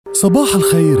صباح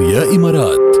الخير يا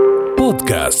إمارات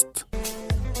بودكاست.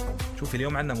 شوف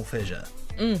اليوم عنا مفاجأة.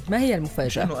 ما هي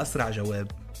المفاجأة؟ إنه أسرع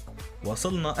جواب،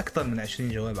 وصلنا أكثر من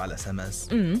 20 جواب على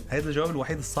SMS. هذا الجواب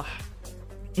الوحيد الصح.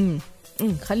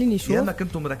 خليني شوف. ياما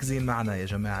كنتوا مركزين معنا يا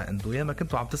جماعة، انتوا ياما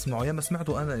كنتوا عم تسمعوا، ياما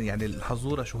سمعتوا. أنا يعني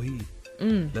الحزورة شو هي؟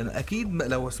 لأن أكيد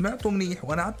لو سمعتوا منيح،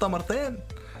 وأنا عدتها مرتين،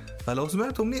 فلو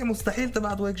سمعتوا منيح مستحيل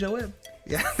تبعتوا هيك جواب.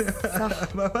 يعني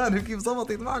ما بعرف كيف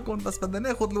زبطت معكم، بس بدنا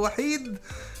ناخذ الوحيد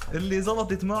اللي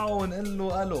زبطت معه ونقول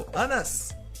له ألو.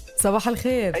 أنس، صباح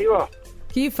الخير. أيوة،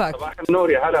 كيفك؟ صباح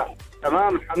النور يا هلا.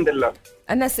 تمام الحمد لله.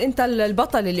 أنس، أنت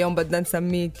البطل اليوم بدنا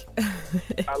نسميك.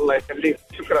 الله يخليك،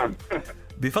 شكرا.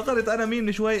 بفقرة أنا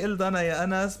مين شوي قلت أنا يا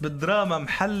أنس بالدراما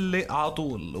محلق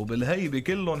عطول، وبالهيبة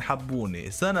كلهم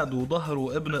حبوني، سند وظهر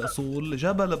وابن أصول،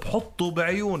 جبل بحطه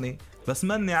بعيوني، بس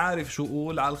ماني عارف شو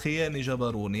قول، على الخيانة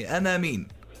جبروني. أنا مين؟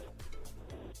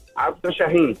 عبد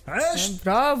شاهين. عشت.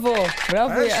 برافو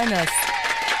يا أنس.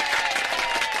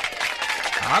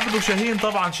 عبدو شاهين،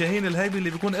 طبعا شاهين الهيبي اللي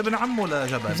بيكون ابن عمه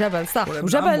لجبل. جبل صح،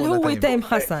 وجبل هو تيم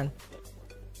حسن.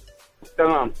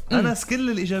 تمام. أنس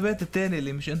كل الإجابات التانية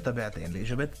اللي مش أنت بعتها، يعني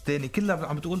الإجابات التانية كلها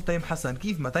عم تقول تيم حسن.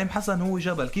 كيف ما تيم حسن هو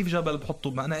جبل؟ كيف جبل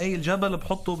بحطه؟ ما أنا قايل جبل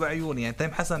بحطه بعيوني، يعني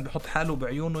تيم حسن بحط حاله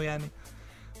بعيونه يعني.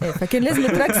 فكان لازم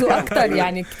تركزوا أكتر،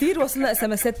 يعني كتير وصلنا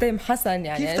اسمسات تيم حسن.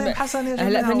 يعني كيف تيم حسن يا جماعة؟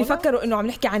 هلا بدنا نفكروا إنه عم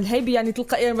نحكي عن الهيبة، يعني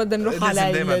تلقائيا بدنا نروح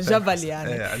على الجبل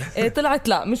يعني. طلعت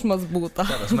لا مش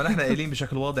مزبوطة. بس ما نحن قايلين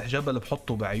بشكل واضح جبل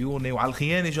بحطه بعيوني، وعلى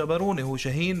الخيانة جبروني. هو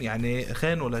شاهين يعني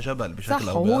خانوا لجبل بشكل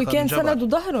صح، وهو كان سند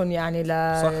وظهرهم يعني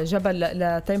لجبل،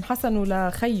 لتيم حسن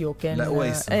ولخيو كان. لا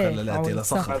ويس مخللاتي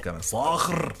لصخر كمان.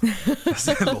 صاخر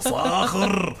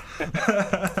صاخر.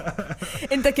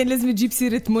 انت كان لازم تجيب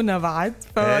سيرة منى بعد،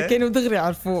 فكانوا دغري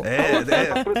عرفوه.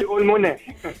 المفروض يقول منى.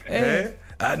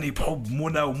 أني بحب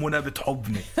منى ومنى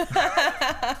بتحبني.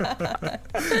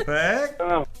 هيك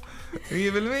تمام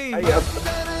 100%.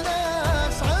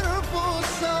 الناس عرفوا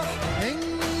الصح،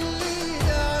 إني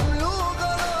يعملوا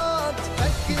غلط،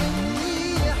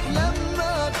 فكرني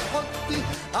لما تحطي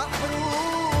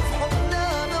أحرف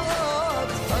حبنا نغاط.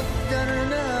 فكر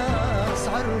ناس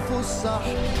عرفوا الصح،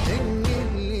 إني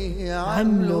اللي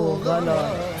يعملوا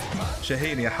غلط.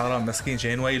 شاهين يا حرام مسكين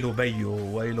شاهين، ويله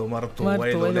بيو، ويله مرته، ويله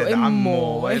ويله ولد أمه. عمه،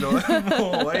 ويله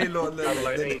أمه، ويله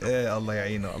الله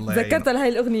يعينه. الله يعينه. ذكرت لهي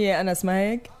الأغنية يا أنس، ما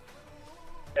هيك؟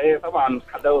 ايه طبعا،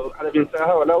 حدا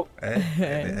بينساها ولو.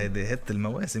 هيدي هت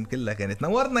المواسم كلها كانت.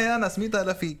 نورنا يا أنس،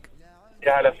 100,000 فيك.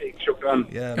 يا هلا فيك، شكرا.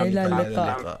 إلى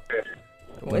اللقاء.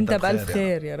 وانت بألف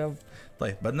خير يا رب.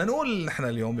 طيب بدنا نقول نحن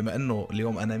اليوم، بما انه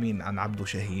اليوم انا مين عن عبدو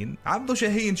شاهين. عبدو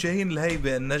شاهين، شاهين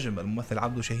الهيبة النجم الممثل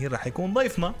عبدو شاهين، رح يكون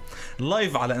ضيفنا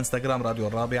لايف على انستغرام راديو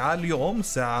الرابعة اليوم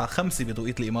الساعة 5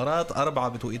 بتوقيت الامارات، 4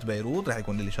 بتوقيت بيروت. رح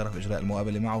يكون لي شرف اجراء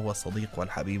المقابلة معه. هو الصديق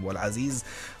والحبيب والعزيز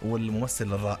والممثل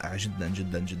الرائع جدا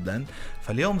جدا جدا.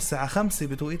 فاليوم الساعة 5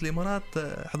 بتوقيت الامارات،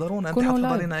 احضرونا. انت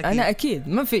حتحضرينا اكيد؟ انا اكيد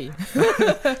ما في.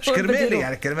 مش كرمالي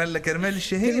يعني، كرمال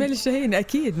الشاهين. كرمال الشاهين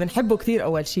اكيد بنحبه كتير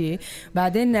اول شيء.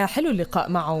 بعدين حلو اللقاء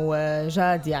معه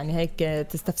جاد، يعني هيك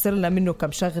تستفسر لنا منه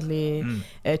كم شغله،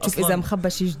 تشوف اذا مخبى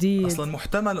شيء جديد. اصلا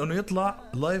محتمل انه يطلع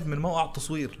لايف من موقع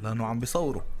التصوير لانه عم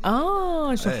بيصوروا.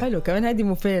 شو حلو كمان، هذه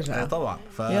مفاجاه. طبعا.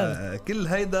 فكل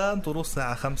هيدا انطروا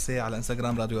الساعه 5 على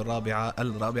انستغرام راديو الرابعه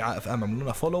اف ام. عملوا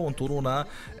لنا فولو وانطرونا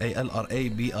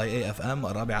LRABIA FM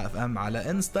الرابعه FM على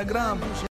انستغرام.